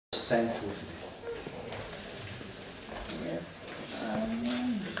Thankful today. Yes.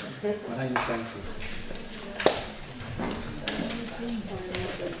 What are you thankful for?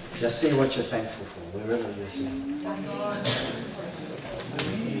 Just say what you're thankful for, wherever you're sitting.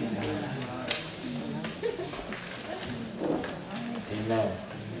 Amen.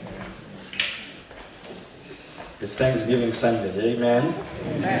 It's Thanksgiving Sunday. Amen.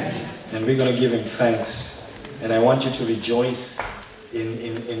 Amen. And we're going to give Him thanks. And I want you to rejoice in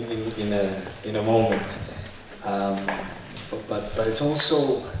a moment. But it's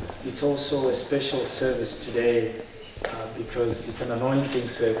also a special service today because it's an anointing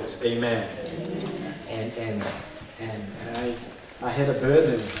service. Amen. And I had a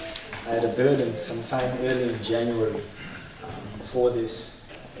burden. I had a burden sometime early in January for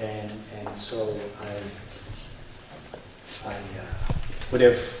this, and so I would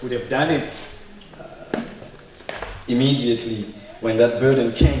have done it immediately when that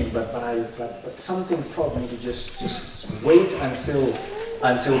burden came, but something prompted me to just wait until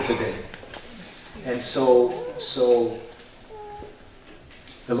today. And so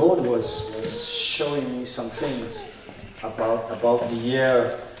the Lord was showing me some things about the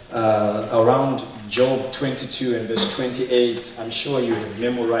year around Job 22 and verse 28. I'm sure you have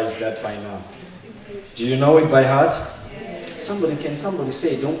memorized that by now. Do you know it by heart? Yes. Can somebody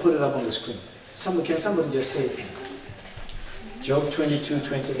say it? Don't put it up on the screen. Can somebody just say it for me? Job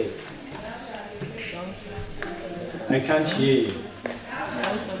 22:28. I can't hear you.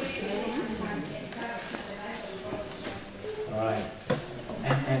 All right.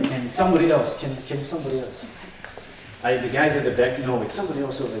 And somebody else. Can somebody else? The guys at the back know it. Somebody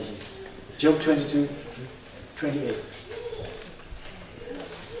else over here. Job 22:28.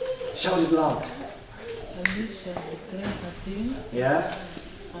 Shout it loud. And he shall declare a thing, Yeah?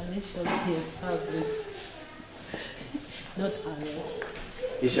 and it shall be established. Not ours.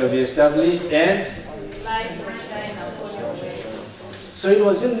 It shall be established and Light will shine upon your way. so it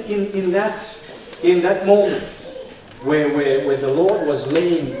was in that moment where the Lord was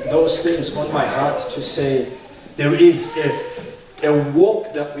laying those things on my heart to say there is a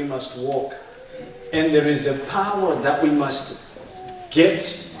walk that we must walk, and there is a power that we must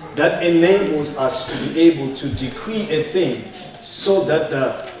get that enables us to be able to decree a thing so that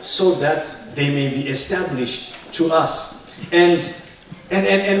they may be established to us. And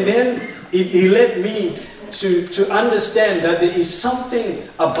then he led me to understand that there is something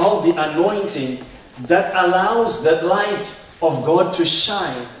about the anointing that allows that light of God to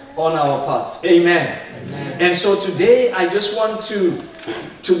shine on our paths. Amen. Amen. And so today I just want to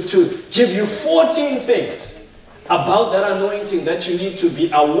give you 14 things about that anointing that you need to be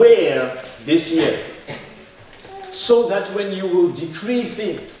aware this year, so that when you will decree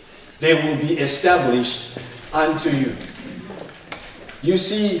things, they will be established unto you. You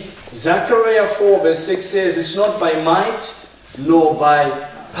see, Zechariah 4 verse 6 says, it's not by might nor by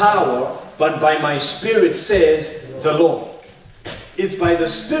power, but by my Spirit, says the Lord. It's by the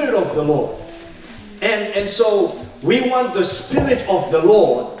Spirit of the Lord. And so we want the Spirit of the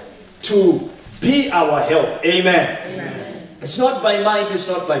Lord to be our help. Amen. Amen. It's not by might, it's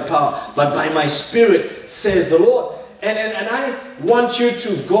not by power, but by my Spirit, says the Lord. And I want you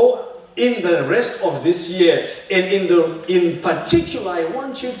to go in the rest of this year, and in particular, I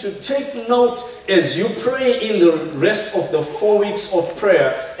want you to take note as you pray in the rest of the 4 weeks of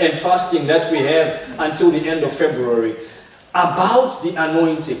prayer and fasting that we have until the end of February about the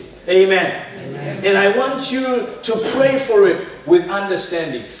anointing. Amen. Amen. And I want you to pray for it with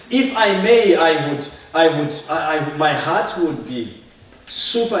understanding. If I may, my heart would be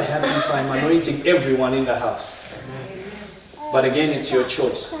super happy if I'm anointing everyone in the house. But again, it's your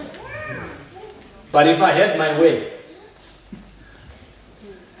choice. But if I had my way,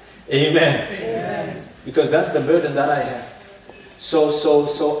 amen. Amen. Because that's the burden that I had. So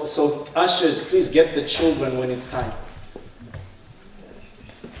ushers, please get the children when it's time.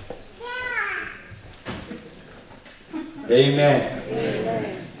 Amen.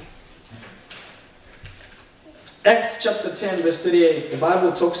 Amen. Acts chapter 10 verse 38, the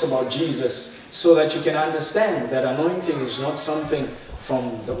Bible talks about Jesus so that you can understand that anointing is not something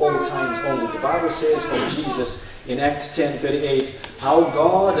from the old times only. The Bible says of Jesus in Acts 10:38, how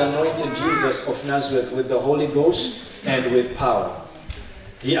God anointed Jesus of Nazareth with the Holy Ghost and with power.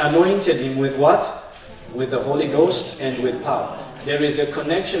 He anointed him with what? With the Holy Ghost and with power. There is a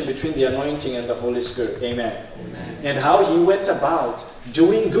connection between the anointing and the Holy Spirit. Amen. Amen. And how he went about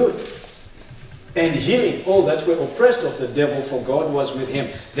doing good and healing all that were oppressed of the devil, for God was with him.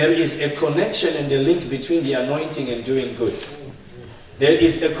 There is a connection and a link between the anointing and doing good. There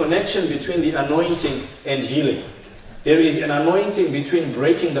is a connection between the anointing and healing. There is an anointing between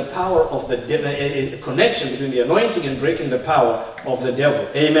breaking the power of the a connection between the anointing and breaking the power of the devil.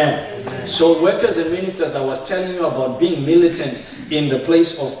 Amen. Amen. So workers and ministers, I was telling you about being militant in the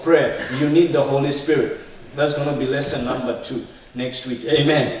place of prayer. You need the Holy Spirit. That's going to be lesson number 2 next week.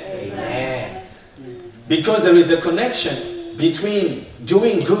 Amen. Amen. Because there is a connection between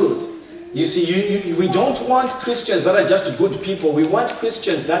doing good. You see, we don't want Christians that are just good people. We want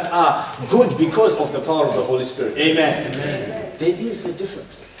Christians that are good because of the power of the Holy Spirit. Amen. Amen. There is a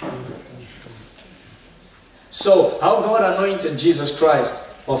difference. So, how God anointed Jesus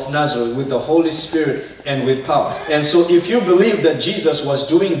Christ of Nazareth with the Holy Spirit and with power. And so, if you believe that Jesus was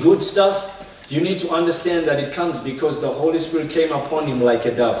doing good stuff, you need to understand that it comes because the Holy Spirit came upon him like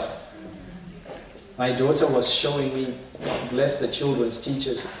a dove. My daughter was showing me, bless the children's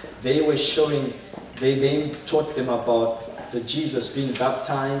teachers, they were showing, they taught them about the Jesus being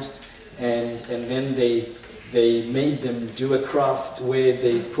baptized, and then they made them do a craft where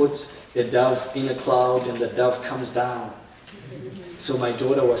they put a dove in a cloud and the dove comes down. So my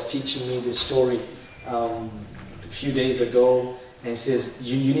daughter was teaching me this story a few days ago, and says,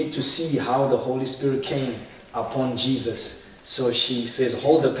 you need to see how the Holy Spirit came upon Jesus. So she says,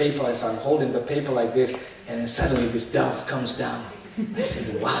 hold the paper. As I'm holding the paper like this, and then suddenly this dove comes down. I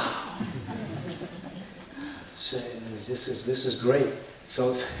said, wow. So this is great.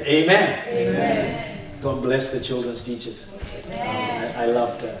 So amen. Amen. God bless the children's teachers. I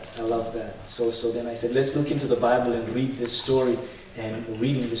love that. I love that. So then I said, let's look into the Bible and read this story. And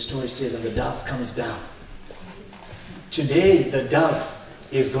reading the story says, and the dove comes down. Today, the dove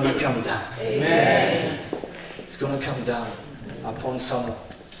is going to come down. Amen. It's going to come down upon someone.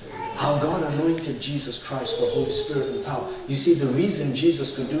 How God anointed Jesus Christ with the Holy Spirit and power. You see, the reason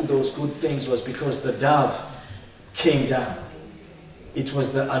Jesus could do those good things was because the dove came down. It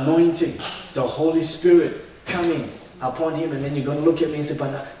was the anointing, the Holy Spirit coming upon him. And then you're going to look at me and say,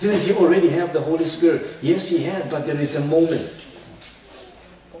 but didn't he already have the Holy Spirit? Yes, he had, but there is a moment.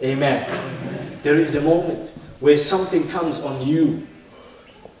 Amen. Amen. There is a moment where something comes on you.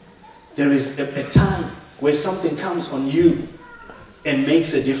 There is a time where something comes on you and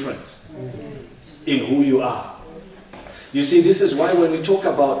makes a difference in who you are. You see, this is why when we talk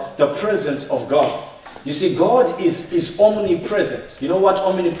about the presence of God, you see, God is omnipresent. You know what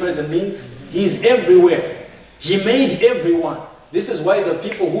omnipresent means? He's everywhere. He made everyone. This is why the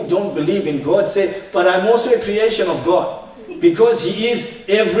people who don't believe in God say, but I'm also a creation of God. Because He is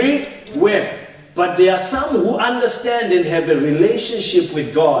everywhere. But there are some who understand and have a relationship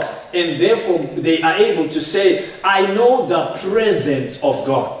with God, and therefore they are able to say, I know the presence of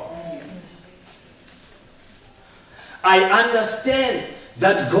God. I understand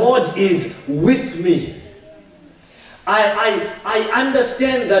that God is with me. I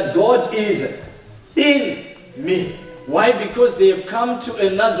understand that God is in me. Why? Because they have come to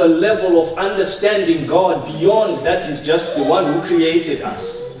another level of understanding God beyond that He's just the one who created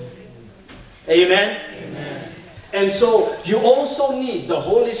us. Amen? Amen. And so you also need the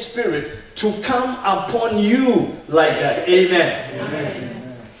Holy Spirit to come upon you like that. Amen.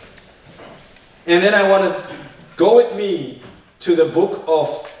 Amen. And then I want to go with me to the book of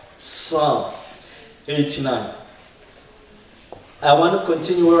Psalm 89. I want to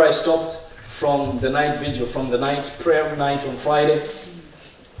continue where I stopped from the night vigil, from the night prayer night on Friday.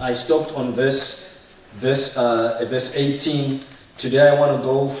 I stopped on verse 18. Today I want to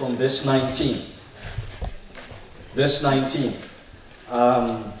go from verse 19. Verse 19.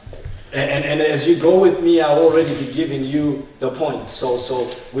 And as you go with me, I'll already be giving you the points.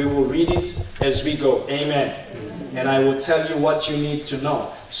 So we will read it as we go. Amen. And I will tell you what you need to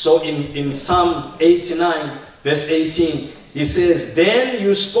know. So in Psalm 89, verse 18, he says, Then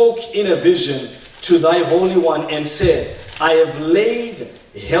you spoke in a vision to thy Holy One and said, I have laid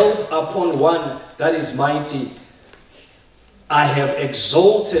help upon one that is mighty. I have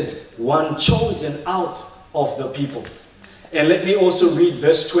exalted one chosen out of the people. And let me also read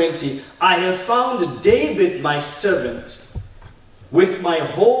verse 20. I have found David my servant. With my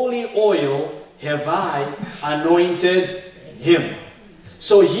holy oil have I anointed him.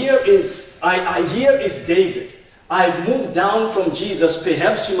 So here is David. I've moved down from Jesus.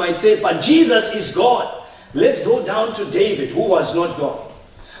 Perhaps you might say, but Jesus is God. Let's go down to David, who was not God.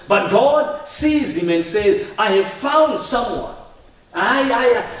 But God sees him and says, I have found someone.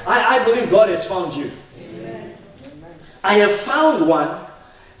 I believe God has found you. Amen. I have found one,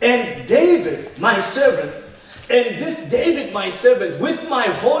 and David, my servant, and this David, my servant, with my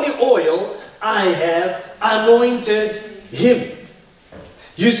holy oil, I have anointed him.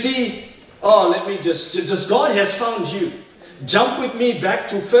 You see, let me just God has found you. Jump with me back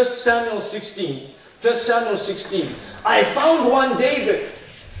to 1 Samuel 16, 1 Samuel 16. I found one David,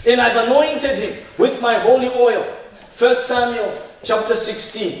 and I've anointed him with my holy oil. 1 Samuel chapter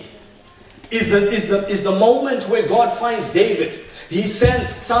 16 is the moment where God finds David. He sends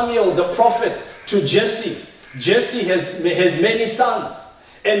Samuel the prophet to Jesse. Jesse has many sons.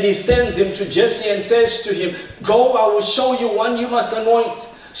 And he sends him to Jesse and says to him, go, I will show you one you must anoint.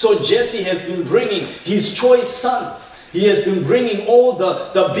 So Jesse has been bringing his choice sons. He has been bringing all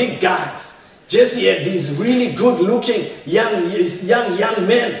the big guys. Jesse had these really good-looking young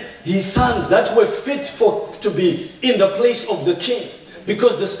men, his sons that were fit to be in the place of the king.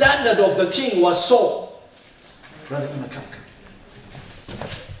 Because the standard of the king was Saul. Brother Ima, come.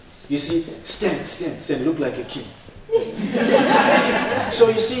 You see, stand, look like a king. So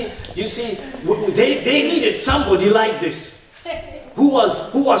you see, they needed somebody like this, who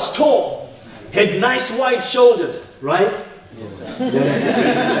was tall, had nice wide shoulders, right? Yes, sir.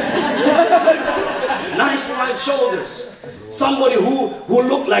 Nice wide shoulders. Somebody who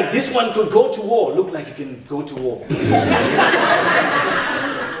looked like this one could go to war, looked like he can go to war.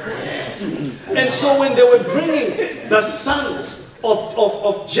 And so when they were bringing the sons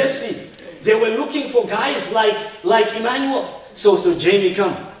of Jesse, they were looking for guys like Emmanuel. So Jamie,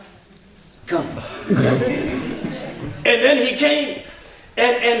 come. And then he came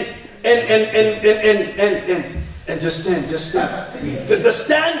and just stand. The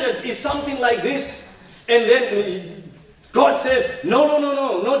standard is something like this. And then God says, no,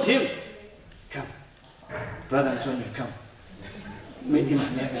 not him. Come. Brother Antonio, come.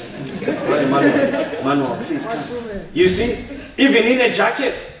 Brother Manuel, please come. You see, even in a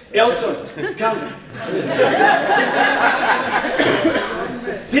jacket, Elton, come.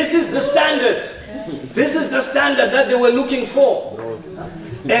 This is the standard. This is the standard that they were looking for.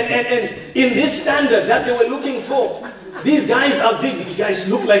 And in this standard that they were looking for, these guys are big. You guys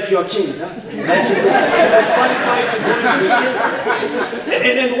look like you're kings. Huh? Like you're qualified to be the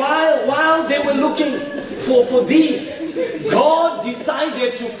king. And while they were looking for these, God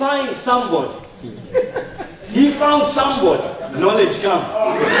decided to find somebody. He found somebody. Knowledge come.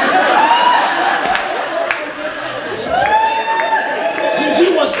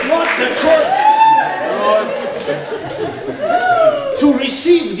 He was not the choice to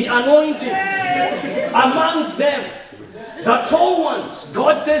receive the anointing. Amongst them, the tall ones,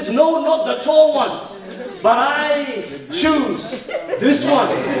 God says, no, not the tall ones, but I choose this one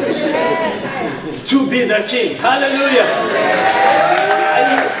to be the king. Hallelujah.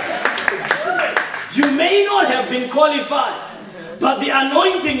 You may not have been qualified, but the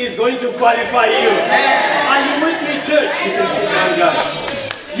anointing is going to qualify you. Are you with me, church? You can sit down, guys.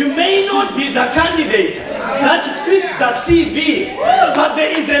 You may not be the candidate that fits the CV, but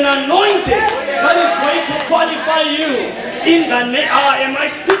there is an anointing that is going to qualify you. Am I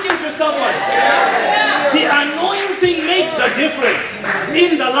speaking to someone? The anointing makes the difference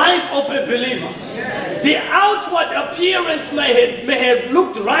in the life of a believer. The outward appearance may have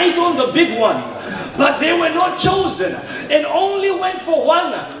looked right on the big ones, but they were not chosen and only went for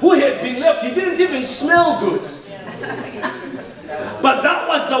one who had been left. He didn't even smell good. But that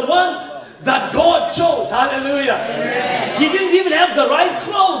was the one that God chose. Hallelujah. He didn't even have the right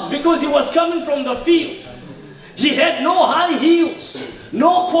clothes because he was coming from the field. He had no high heels,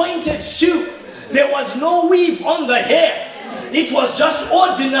 no pointed shoe. There was no weave on the hair. It was just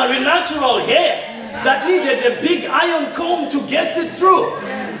ordinary natural hair that needed a big iron comb to get it through.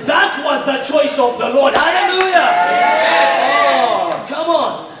 That was the choice of the Lord. Hallelujah. Oh, come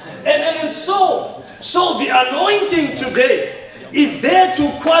on. And so the anointing today is there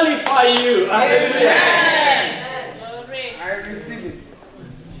to qualify you. Hallelujah. I receive it.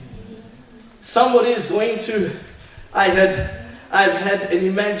 Somebody is going to, I've had an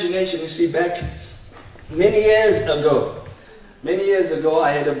imagination. You see, back many years ago,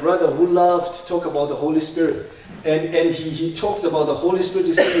 I had a brother who loved to talk about the Holy Spirit. And he talked about the Holy Spirit.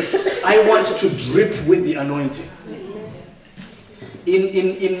 He says, I want to drip with the anointing.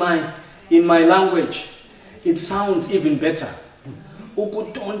 In my language, it sounds even better.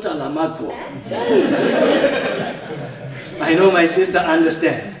 Ukutonta lamago. I know my sister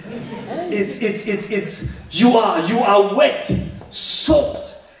understands. You are wet,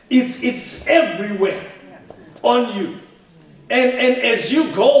 soaked. It's everywhere on you. And as you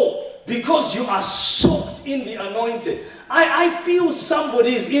go, because you are soaked in the anointing, I feel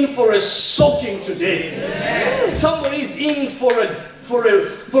somebody is in for a soaking today. Somebody is in for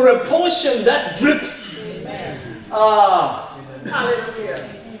a portion that drips. Hallelujah.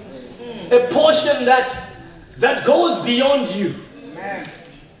 A portion that goes beyond you.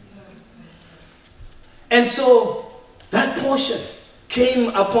 And so that portion came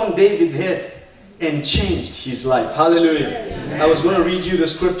upon David's head. and changed his life. Hallelujah. I was going to read you the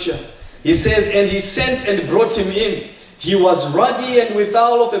scripture. He says, and he sent and brought him in. He was ruddy and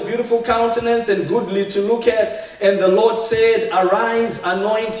withal of a beautiful countenance and goodly to look at. And the Lord said, arise,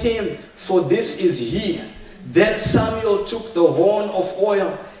 anoint him, for this is he. Then Samuel took the horn of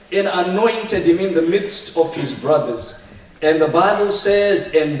oil and anointed him in the midst of his brothers. And the Bible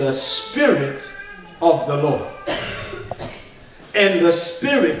says, and the Spirit of the Lord. And the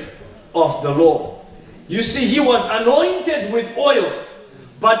Spirit of the Lord. You see, he was anointed with oil,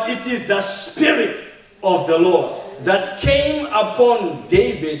 but it is the Spirit of the Lord that came upon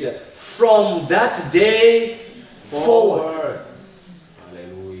David from that day forward.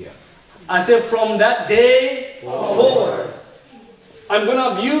 Hallelujah. I said from that day forward. I'm going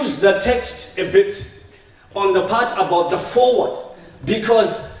to abuse the text a bit on the part about the forward,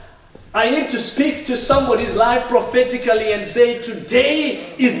 because I need to speak to somebody's life prophetically and say,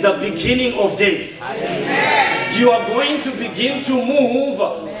 today is the beginning of days. Amen. You are going to begin to move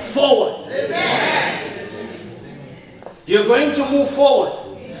forward. Amen. You're going to move forward.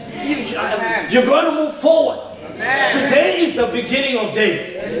 You're going to move forward. Amen. Today is the beginning of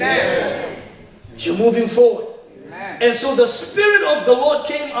days. Amen. You're moving forward. Amen. And so the Spirit of the Lord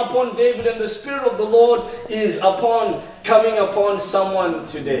came upon David, and the Spirit of the Lord is coming upon someone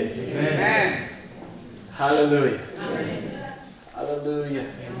today. Amen. Hallelujah. Amen. Hallelujah.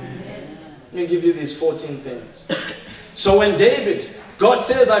 Amen. Let me give you these 14 things. So when God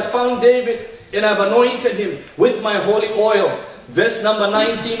says, I found David and I've anointed him with my holy oil. Verse number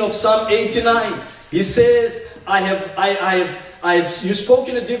 19 of Psalm 89. He says, you spoke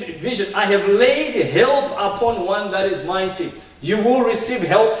in a vision. I have laid help upon one that is mighty. You will receive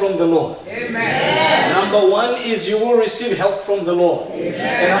help from the Lord. Amen. Number one is you will receive help from the Lord.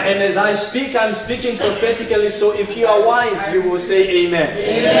 And as I speak, I'm speaking prophetically. So if you are wise, you will say amen.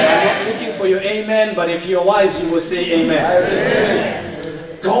 I'm not looking for your amen, but if you are wise, you will say amen.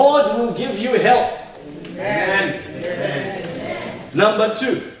 God will give you help. Amen. Number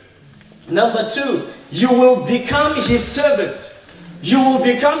two, you will become his servant. You will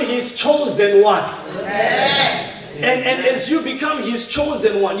become his chosen one. And as you become his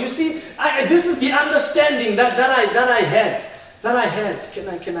chosen one, you see, this is the understanding that I had. Can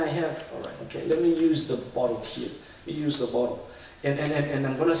I have? All right. Okay. Let me use the bottle here. Let me use the bottle, and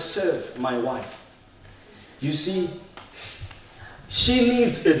I'm gonna serve my wife. You see, she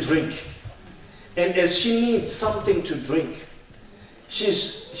needs a drink, and as she needs something to drink,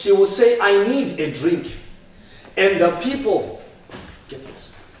 she will say, I need a drink. And the people, get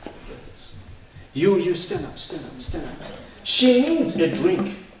this. You stand up. She needs a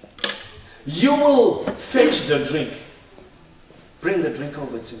drink. You will fetch the drink. Bring the drink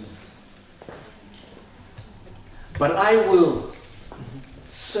over to me. But I will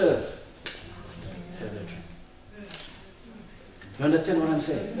serve her the drink. You understand what I'm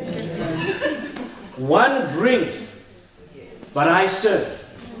saying? One brings, but I serve,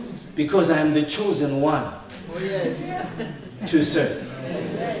 because I am the chosen one to serve.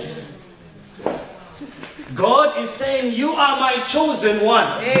 God is saying, you are my chosen one.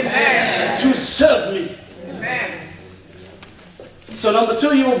 Amen. To serve me. Amen. So number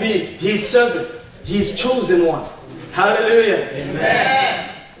two, you will be his servant, his chosen one. Hallelujah. Amen.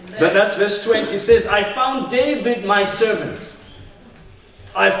 But that's verse 20. It says, I found David my servant.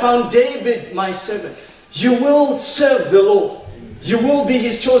 I found David my servant. You will serve the Lord. You will be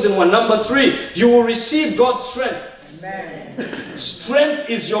his chosen one. Number three, you will receive God's strength. Amen. Strength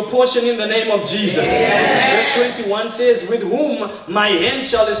is your portion in the name of Jesus. Amen. Verse 21 says, with whom my hand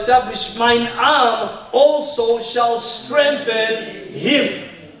shall establish, mine arm also shall strengthen him.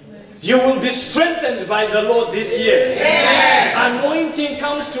 You will be strengthened by the Lord this year. Amen. Anointing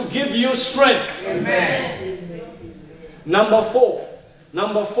comes to give you strength. Amen. Number four,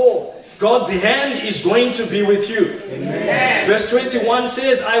 God's hand is going to be with you. Amen. Verse 21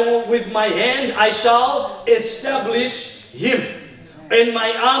 says, with my hand I shall establish him, and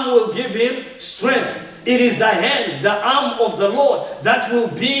my arm will give him strength. It is the hand, the arm of the Lord that will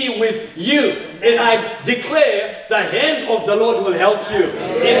be with you. And I declare the hand of the Lord will help you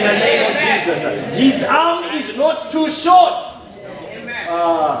in the name of Jesus. His arm is not too short.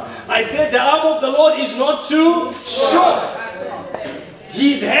 I said the arm of the Lord is not too short.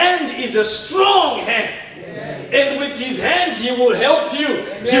 His hand is a strong hand. And with his hand, he will help you.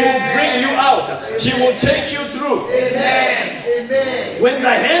 He will bring you out. He will take you through. Amen. When the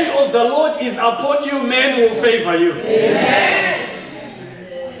hand of the Lord is upon you, men will favor you. Amen.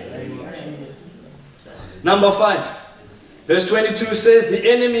 Number 5. Verse 22 says, the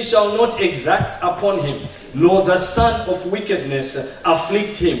enemy shall not exact upon him, nor the son of wickedness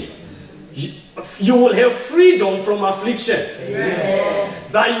afflict him. You will have freedom from affliction.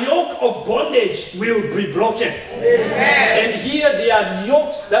 The yoke of bondage will be broken. And here there are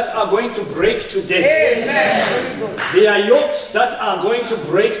yokes that are going to break today. There are yokes that are going to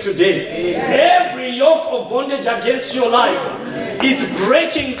break today. Every yoke of bondage against your life is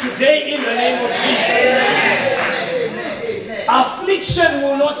breaking today in the name of Jesus. Affliction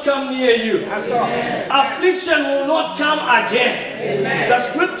will not come near you. Affliction will not come again. The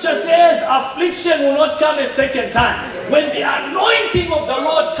scripture says affliction will not come a second time. When the anointing of the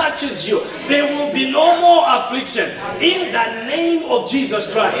Lord touches you, there will be no more affliction in the name of Jesus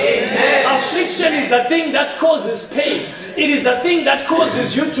Christ. Affliction is the thing that causes pain. It is the thing that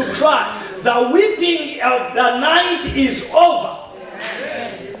causes you to cry. The weeping of the night is over.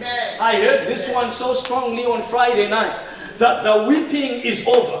 I heard this one so strongly on Friday night. That the weeping is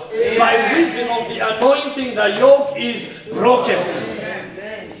over. By reason of the anointing, the yoke is broken.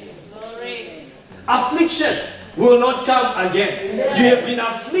 Affliction will not come again. You have been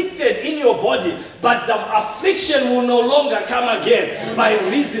afflicted in your body, but the affliction will no longer come again by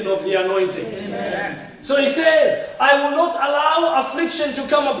reason of the anointing. So he says, I will not allow affliction to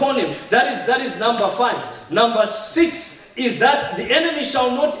come upon him. That is number 5. Number 6 is that the enemy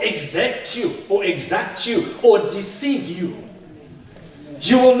shall not exact you or deceive you.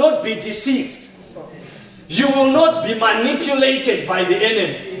 You will not be deceived. You will not be manipulated by the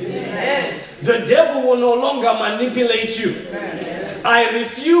enemy. The devil will no longer manipulate you. I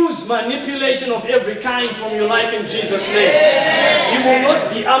refuse manipulation of every kind from your life in Jesus' name. You will not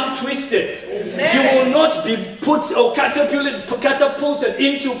be arm twisted. You will not be put or catapulted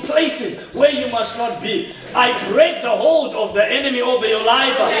into places where you must not be. I break the hold of the enemy over your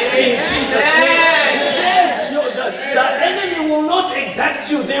life in Jesus' name. He says the enemy will not exact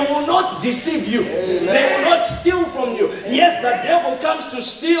you. They will not deceive you. They will not steal from you. Yes, the devil comes to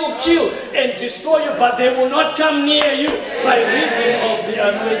steal, kill, and destroy you, but they will not come near you by reason of the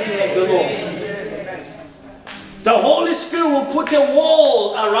anointing of the Lord. The Holy Spirit will put a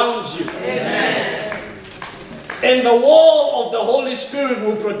wall around you. Amen. And the wall of the Holy Spirit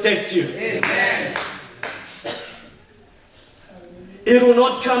will protect you. Amen. It will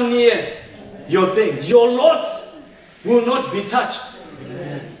not come near your things. Your lot will not be touched.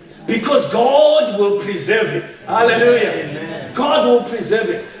 Amen. Because God will preserve it. Hallelujah. Amen. God will preserve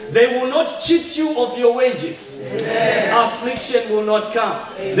it. They will not cheat you of your wages. Amen. Affliction will not come.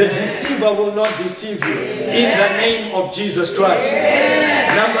 Amen. The deceiver will not deceive you. Amen. In the name of Jesus Christ.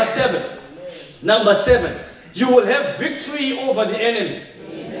 Amen. Number 7. You will have victory over the enemy.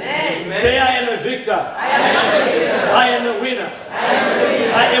 Amen. Say, I am a victor. I am a winner.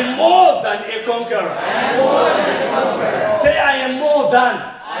 I am more than a conqueror. Say, I am more than.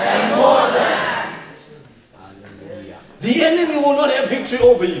 The enemy will not have victory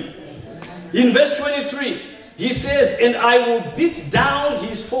over you. In verse 23, he says, and I will beat down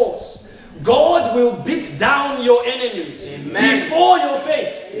his foes. God will beat down your enemies. Amen. Before your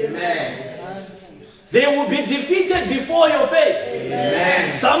face. Amen. They will be defeated before your face. Amen.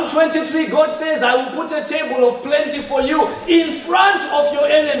 Psalm 23, God says, I will put a table of plenty for you in front of your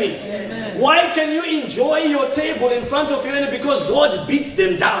enemies. Amen. Why can you enjoy your table in front of your enemy? Because God beats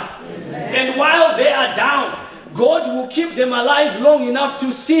them down. Amen. And while they are down, God will keep them alive long enough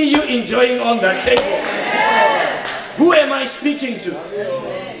to see you enjoying on that table. Amen. Who am I speaking to?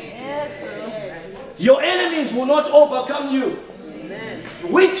 Amen. Your enemies will not overcome you. Amen.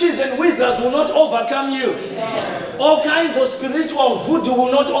 Witches and wizards will not overcome you. Amen. All kinds of spiritual voodoo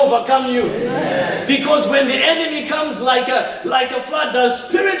will not overcome you. Amen. Because when the enemy comes like a flood, the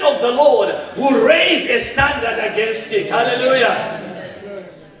Spirit of the Lord will raise a standard against it. Hallelujah.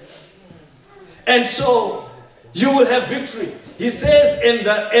 And so you will have victory. He says, and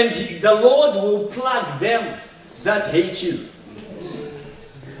the Lord will plague them that hate you.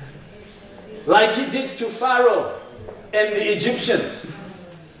 Like he did to Pharaoh and the Egyptians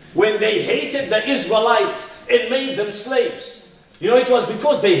when they hated the Israelites and made them slaves. You know, it was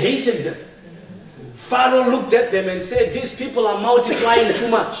because they hated them. Pharaoh looked at them and said, these people are multiplying too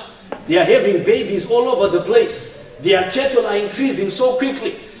much. They are having babies all over the place. Their cattle are increasing so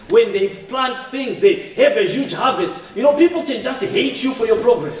quickly. When they plant things, they have a huge harvest. You know, people can just hate you for your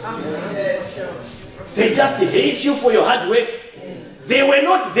progress. They just hate you for your hard work. They were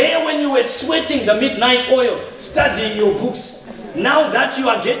not there when you were sweating the midnight oil, studying your books. Now that you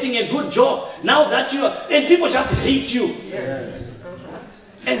are getting a good job, now that you are, and people just hate you.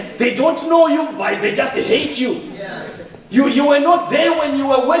 And they don't know you, but they just hate you. You were not there when you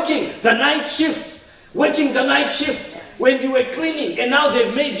were working the night shift. when you were cleaning, and now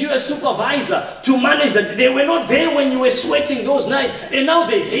they've made you a supervisor to manage that. They were not there when you were sweating those nights, and now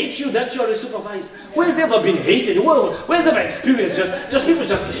they hate you that you're a supervisor. Where's ever been hated? Where's ever experienced just people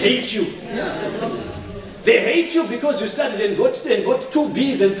just hate you? They hate you because you studied and got 2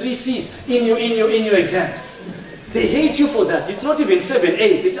 B's and 3 C's in your exams. They hate you for that. It's not even 7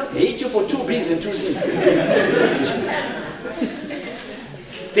 A's. They just hate you for 2 B's and 2 C's.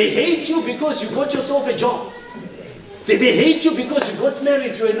 They hate you because you got yourself a job. They hate you because you got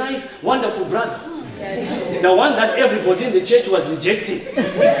married to a nice, wonderful brother. The one that everybody in the church was rejecting.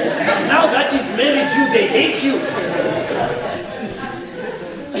 Now that he's married you, they hate you.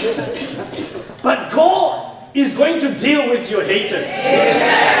 But God is going to deal with your haters.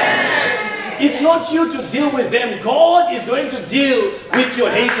 Amen. It's not you to deal with them. God is going to deal with your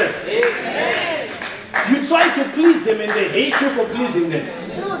haters. Amen. You try to please them and they hate you for pleasing them.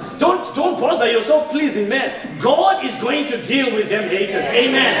 Don't bother yourself pleasing men. God is going to deal with them haters.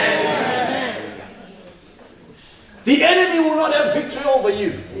 Amen. The enemy will not have victory over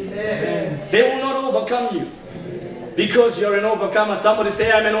you. They will not overcome you. Because you're an overcomer. Somebody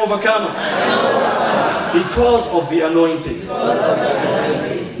say, I'm an overcomer. Because of the anointing.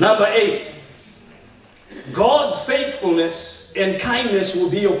 Number 8. God's faithfulness and kindness will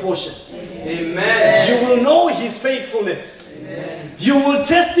be your portion. Amen. You will know His faithfulness. Amen. You will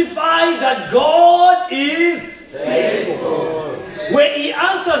testify that God is faithful. When He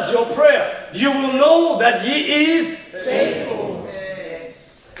answers your prayer, you will know that He is faithful.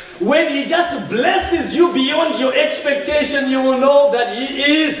 When He just blesses you beyond your expectation, you will know that He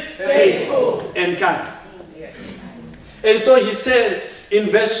is faithful and kind. And so He says in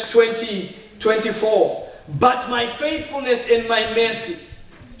verse 24, but my faithfulness and my mercy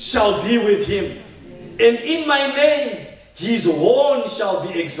shall be with him, and in my name his horn shall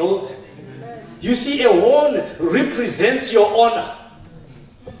be exalted. You see, a horn represents your honor.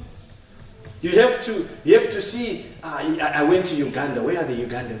 You have to see, I went to Uganda. Where are the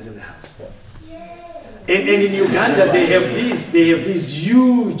Ugandans in the house? And in Uganda they have these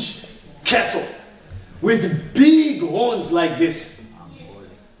huge cattle with big horns like this.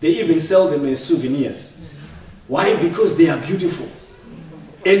 They even sell them as souvenirs. Why? Because they are beautiful.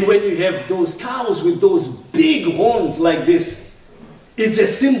 And when you have those cows with those big horns like this, it's a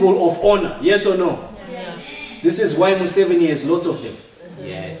symbol of honor. Yes or no? Yeah. This is why Museveni has lots of them.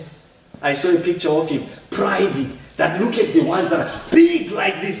 Yes. I saw a picture of him, priding, that look at the ones that are big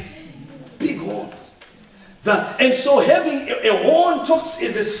like this. Big horns. And so having a horn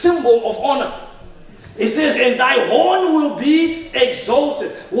is a symbol of honor. It says, and thy horn will be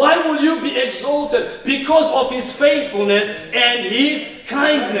exalted. Why will you be exalted? Because of His faithfulness and His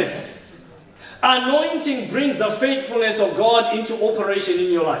kindness. Anointing brings the faithfulness of God into operation in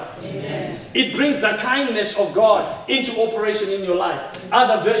your life. Amen. It brings the kindness of God into operation in your life.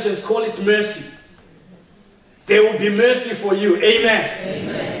 Other versions call it mercy. There will be mercy for you. Amen.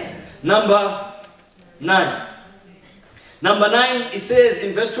 Amen. Number 9. Number 9, it says,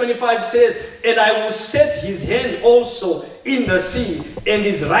 in verse 25 says, and I will set his hand also in the sea, and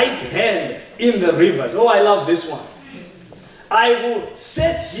his right hand in the rivers. Oh, I love this one. I will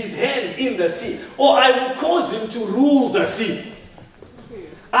set his hand in the sea, or I will cause him to rule the sea.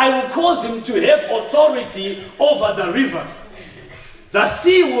 I will cause him to have authority over the rivers. The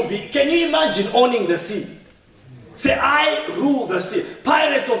sea will be, can you imagine owning the sea? Say, I rule the sea.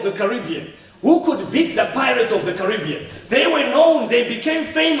 Pirates of the Caribbean. Who could beat the pirates of the Caribbean? They were known, they became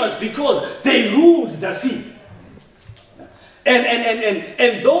famous because they ruled the sea.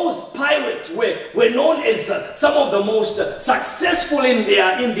 And those pirates were known as some of the most successful in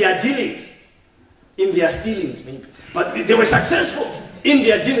their dealings. In their stealings, maybe. But they were successful in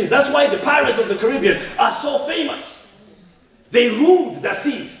their dealings. That's why the pirates of the Caribbean are so famous. They ruled the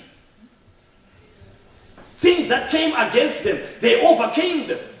seas. Things that came against them, they overcame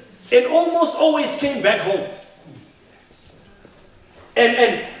them. And almost always came back home.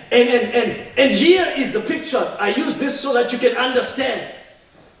 And here is the picture. I use this so that you can understand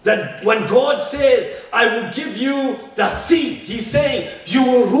that when God says, I will give you the seas, He's saying, you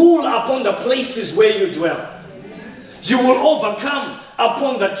will rule upon the places where you dwell. You will overcome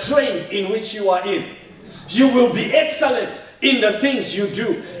upon the trade in which you are in. You will be excellent in the things you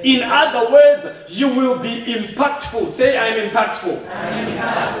do. In other words, you will be impactful. Say, I'm impactful. I'm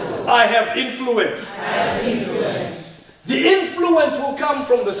impactful. I have influence. I have influence. The influence will come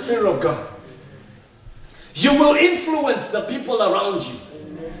from the Spirit of God. You will influence the people around you.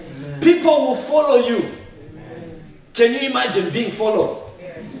 Amen. People will follow you. Amen. Can you imagine being followed?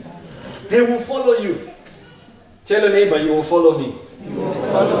 Yes. They will follow you. Tell a neighbor, you will follow me. You will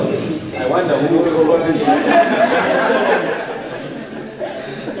follow me. I wonder who will follow me.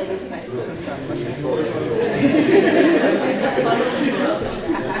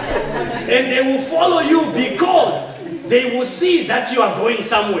 And they will follow you because they will see that you are going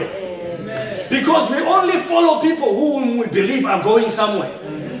somewhere. Because we only follow people whom we believe are going somewhere,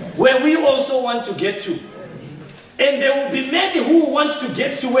 where we also want to get to. And there will be many who want to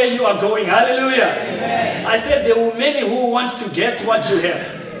get to where you are going. Hallelujah. Amen. I said there will be many who want to get what you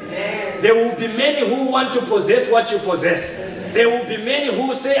have. Amen. There will be many who want to possess what you possess. There will be many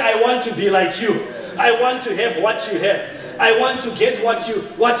who say, I want to be like you. I want to have what you have. I want to get what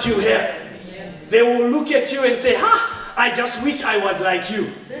you have. They will look at you and say, I just wish I was like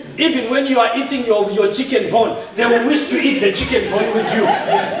you. Even when you are eating your chicken bone, they will wish to eat the chicken bone with you.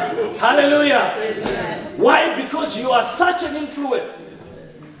 Hallelujah. Amen. Why? Because you are such an influence.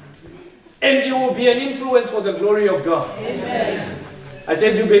 And you will be an influence for the glory of God. Amen. I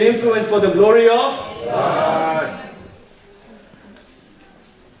said you've been influenced for the glory of God.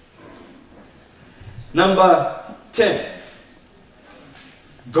 Number 10.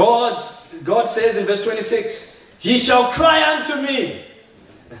 God says in verse 26, He shall cry unto me,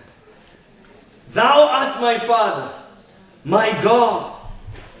 Thou art my Father, my God,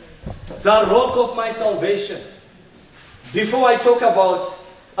 the rock of my salvation. Before I talk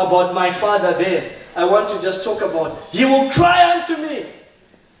about my Father there, I want to just talk about, He will cry unto me,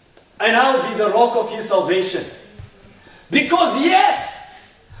 and I'll be the rock of His salvation. Because yes,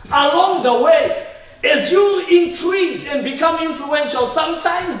 along the way, as you increase and become influential,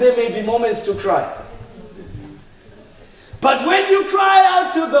 sometimes there may be moments to cry. But when you cry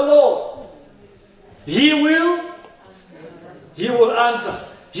out to the Lord, He will answer.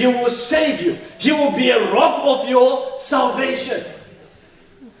 He will save you. He will be a rock of your salvation.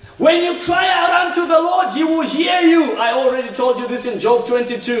 When you cry out unto the Lord, He will hear you. I already told you this in Job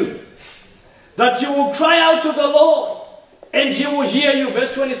 22. That you will cry out to the Lord, and He will hear you.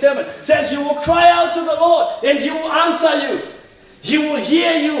 Verse 27 says, you will cry out to the Lord, and He will answer you. He will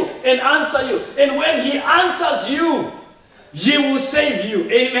hear you and answer you. And when He answers you, He will save you.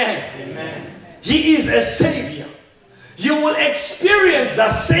 Amen. Amen. He is a Savior. You will experience the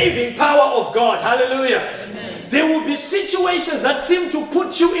saving power of God. Hallelujah. Amen. There will be situations that seem to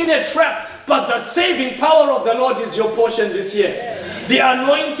put you in a trap, but the saving power of the Lord is your portion this year. Amen. The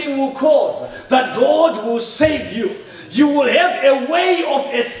anointing will cause that God will save you. You will have a way of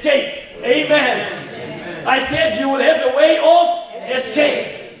escape. Amen. Amen. I said you will have a way of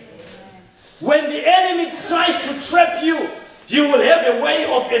escape. When the enemy tries to trap you, you will have a way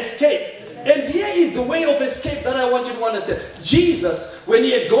of escape. And here is the way of escape that I want you to understand. Jesus, when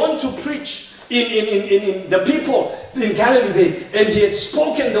He had gone to preach in the people in Galilee, and He had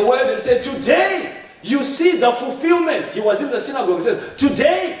spoken the word and said, today you see the fulfillment. He was in the synagogue. He says,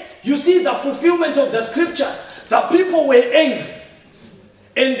 today you see the fulfillment of the scriptures. The people were angry,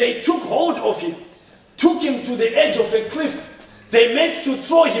 and they took hold of Him, took Him to the edge of a cliff. They meant to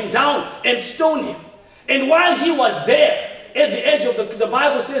throw Him down and stone Him. And while He was there, at the edge of the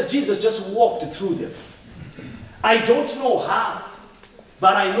Bible says Jesus just walked through them. I don't know how,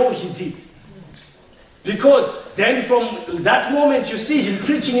 but I know He did. Because then from that moment you see Him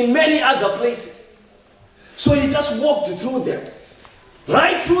preaching in many other places. So He just walked through them.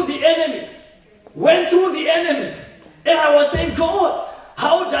 Right through the enemy. Went through the enemy. And I was saying, God,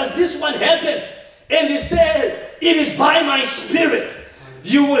 how does this one happen? And He says, it is by my Spirit.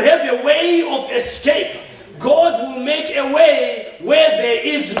 You will have a way of escape. God will make a way where there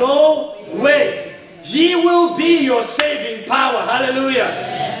is no way. He will be your saving power. Hallelujah.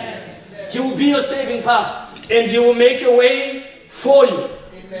 Amen. He will be your saving power. And He will make a way for you.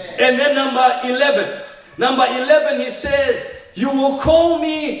 Amen. And then number 11. Number 11, He says, you will call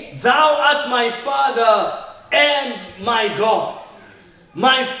me, Thou art my Father and my God.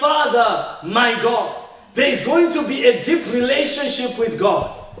 My Father, my God. There is going to be a deep relationship with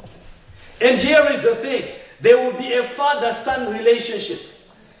God. And here is the thing. There will be a father-son relationship.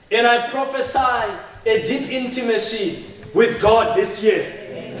 And I prophesy a deep intimacy with God this year.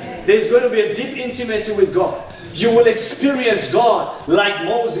 Amen. There's going to be a deep intimacy with God. You will experience God like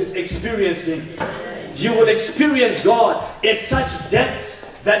Moses experienced Him. You will experience God at such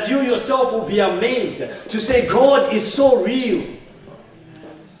depths that you yourself will be amazed to say, God is so real.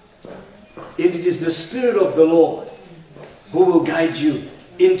 And it is the Spirit of the Lord who will guide you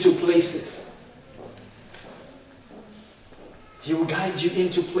into places. He will guide you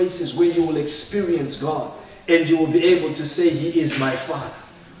into places where you will experience God, and you will be able to say, He is my Father.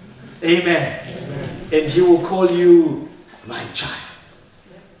 Amen. Amen. And He will call you my child.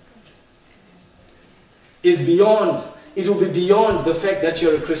 It will be beyond the fact that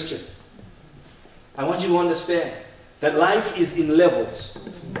you're a Christian. I want you to understand that life is in levels.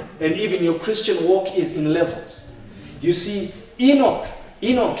 And even your Christian walk is in levels. You see, Enoch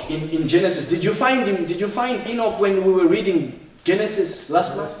in Genesis, did you find him? Did you find Enoch when we were reading Genesis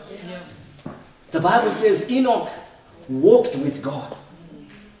last month? Yes. The Bible says Enoch walked with God.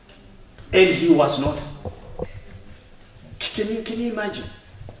 And he was not. Can you imagine?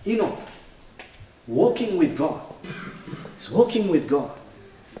 Enoch walking with God. He's walking with God.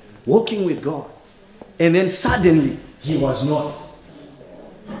 Walking with God. And then suddenly he was not.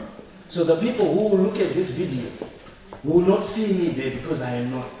 So the people who will look at this video will not see me there because I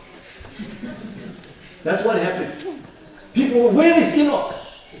am not. That's what happened. People, where is Enoch?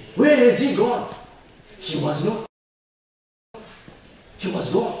 Where has he gone? He was not. He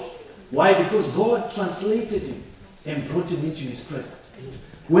was gone. Why? Because God translated him and brought him into his presence.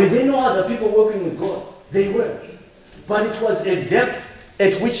 Were there no other people working with God? They were. But it was a depth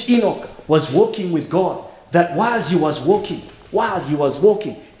at which Enoch was walking with God, that while he was walking,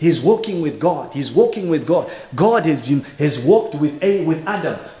 he's walking with God. He's walking with God. God has walked with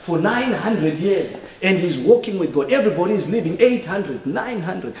Adam for 900 years, and he's walking with God. Everybody is living 800,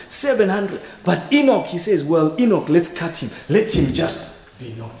 900, 700. But Enoch, he says, well, Enoch, let's cut him. Let him just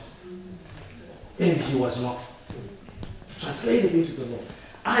be not. And he was not. Translated into the Lord.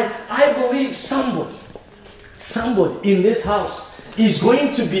 I believe somebody in this house is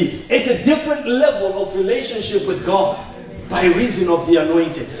going to be at a different level of relationship with God by reason of the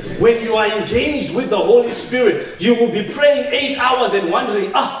anointing. When you are engaged with the Holy Spirit, you will be praying 8 hours and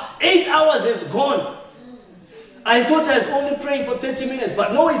wondering, 8 hours is gone. I thought I was only praying for 30 minutes,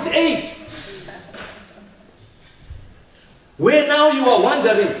 but no, it's 8. Where now you are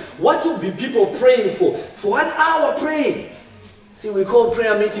wondering, what will be people praying for? For 1 hour praying. See, we call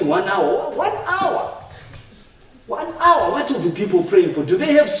prayer meeting 1 hour. 1 hour. 1 hour. What will be people praying for? Do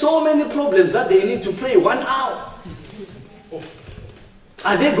they have so many problems that they need to pray 1 hour?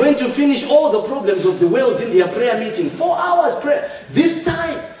 Are they going to finish all the problems of the world in their prayer meeting? 4 hours prayer. This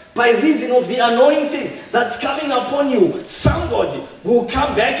time, by reason of the anointing that's coming upon you, somebody will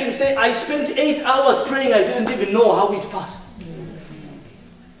come back and say, I spent 8 hours praying, I didn't even know how it passed.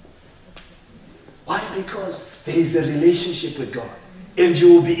 Why? Because there is a relationship with God. And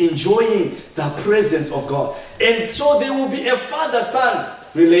you will be enjoying the presence of God. And so there will be a father-son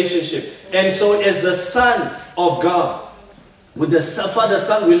relationship. And so as the Son of God, with the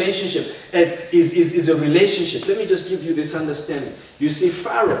father-son relationship is a relationship. Let me just give you this understanding. You see,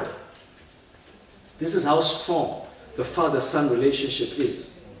 Pharaoh, this is how strong the father-son relationship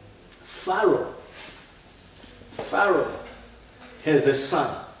is. Pharaoh has a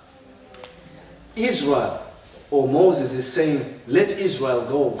son. Israel, or Moses is saying, let Israel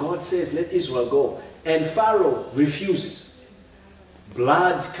go. God says, let Israel go. And Pharaoh refuses.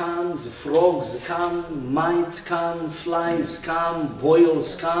 Blood comes, frogs come, mites come, flies come,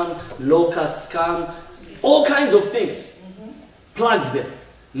 boils come, locusts come, all kinds of things. Plugged them.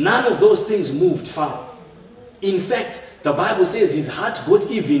 None of those things moved Pharaoh. In fact, the Bible says his heart got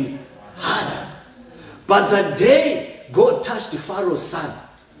even harder. But the day God touched Pharaoh's son,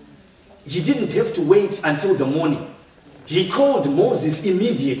 he didn't have to wait until the morning. He called Moses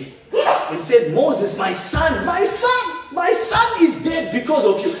immediately and said, Moses, my son is dead because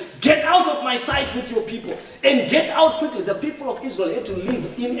of you. Get out of my sight with your people and get out quickly. The people of Israel had to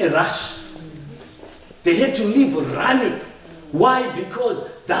live in a rush. They had to live running. Why?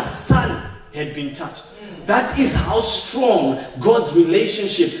 Because the son had been touched. That is how strong God's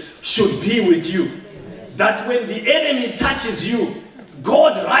relationship should be with you. That when the enemy touches you,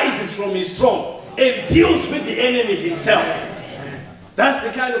 God rises from his throne and deals with the enemy himself. That's the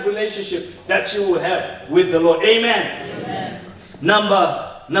kind of relationship that you will have with the Lord. Amen. Amen.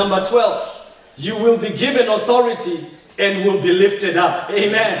 Number 12. You will be given authority and will be lifted up.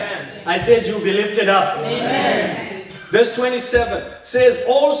 Amen. Amen. I said you'll be lifted up. Amen. Verse 27 says,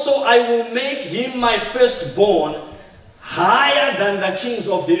 also I will make him my firstborn higher than the kings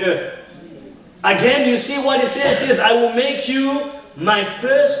of the earth. Again, you see what it says? It says, I will make you my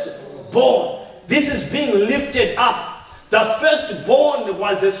firstborn. This is being lifted up. The firstborn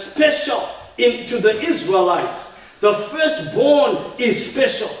was a special to the Israelites. The firstborn is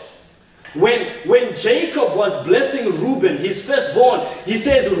special. When Jacob was blessing Reuben, his firstborn, he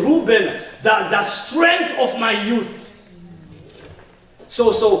says, Reuben, the strength of my youth.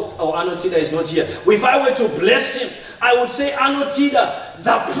 Anotida is not here. If I were to bless him, I would say, Anotida,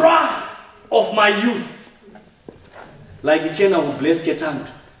 the pride of my youth. Like Ikena will bless Ketandu,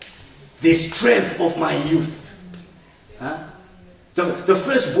 the strength of my youth. Huh? The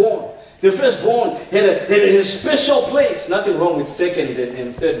firstborn. The firstborn had a special place. Nothing wrong with second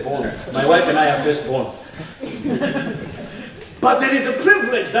and third borns. My wife and I are firstborns. But there is a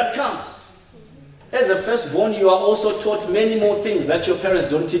privilege that comes. As a firstborn, you are also taught many more things that your parents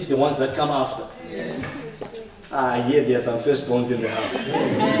don't teach the ones that come after. Yeah, there are some firstborns in the house.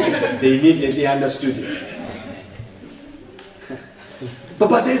 They immediately understood it.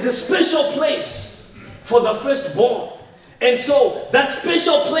 But there's a special place for the firstborn. And so, that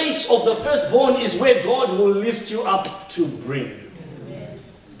special place of the firstborn is where God will lift you up to bring you. Amen.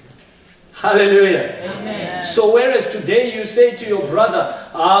 Hallelujah. Amen. So whereas today you say to your brother,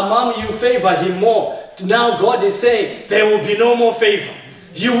 Mom, you favor him more. Now God is saying, there will be no more favor.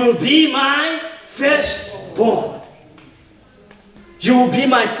 You will be my firstborn. You will be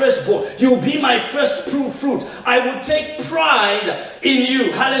my firstborn. You will be my first fruit. I will take pride in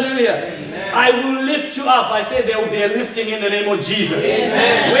you. Hallelujah. Amen. I will lift you up. I say there will be a lifting in the name of Jesus.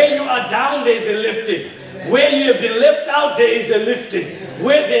 Amen. Where you are down, there is a lifting. Amen. Where you have been left out, there is a lifting. Amen.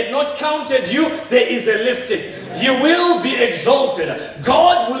 Where they have not counted you, there is a lifting. You will be exalted.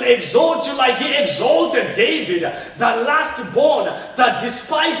 God will exalt you like He exalted David, the last born, the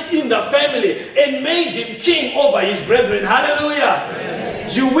despised in the family, and made him king over his brethren. Hallelujah. Amen.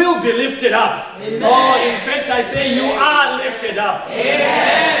 You will be lifted up. Amen. Oh, in fact, I say you are lifted up.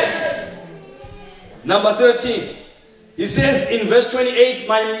 Amen. Number 13. He says in verse 28,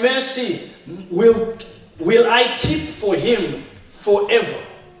 my mercy will I keep for him forever.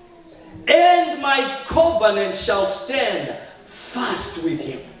 And my covenant shall stand fast with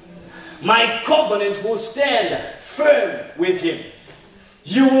him. My covenant will stand firm with him.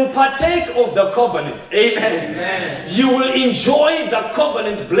 You will partake of the covenant. Amen. Amen. You will enjoy the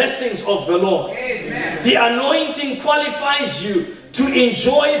covenant blessings of the Lord. Amen. The anointing qualifies you to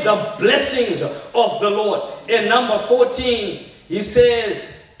enjoy the blessings of the Lord. In number 14, he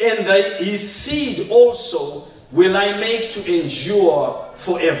says, and his seed also will I make to endure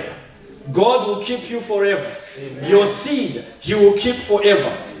forever. God will keep you forever. Amen. Your seed He will keep forever.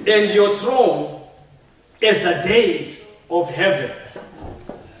 And your throne as the days of heaven.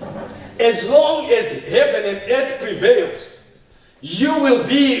 As long as heaven and earth prevails, you will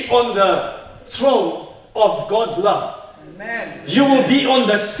be on the throne of God's love. Amen. You will be on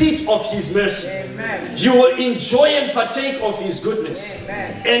the seat of His mercy. Amen. You will enjoy and partake of His goodness.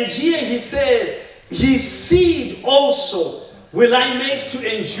 Amen. And here He says, His seed also will I make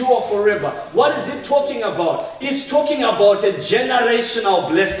to endure forever. What is it talking about? It's talking about a generational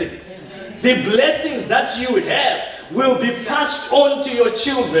blessing. The blessings that you have will be passed on to your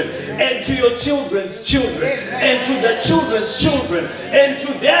children, and to your children's children, and to the children's children, and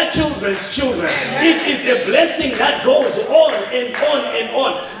to their children's children. It is a blessing that goes on and on and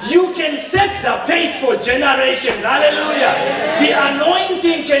on. You can set the pace for generations. Hallelujah. The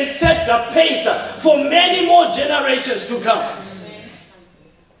anointing can set the pace for many more generations to come.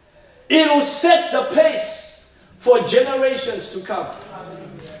 It will set the pace for generations to come.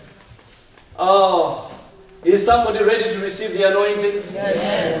 Oh, is somebody ready to receive the anointing?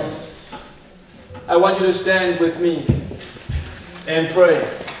 Yes. I want you to stand with me and pray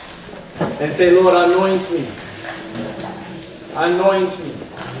and say, Lord, anoint me. Anoint me.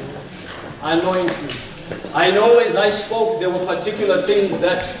 Anoint me. I know as I spoke, there were particular things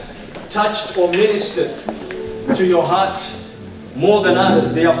that touched or ministered to your heart more than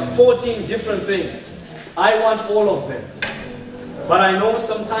others. There are 14 different things. I want all of them. But I know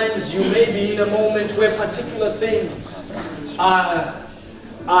sometimes you may be in a moment where particular things are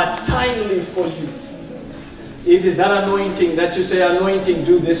timely for you. It is that anointing that you say, anointing,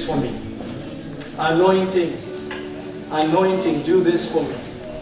 do this for me. Anointing, anointing, do this for me.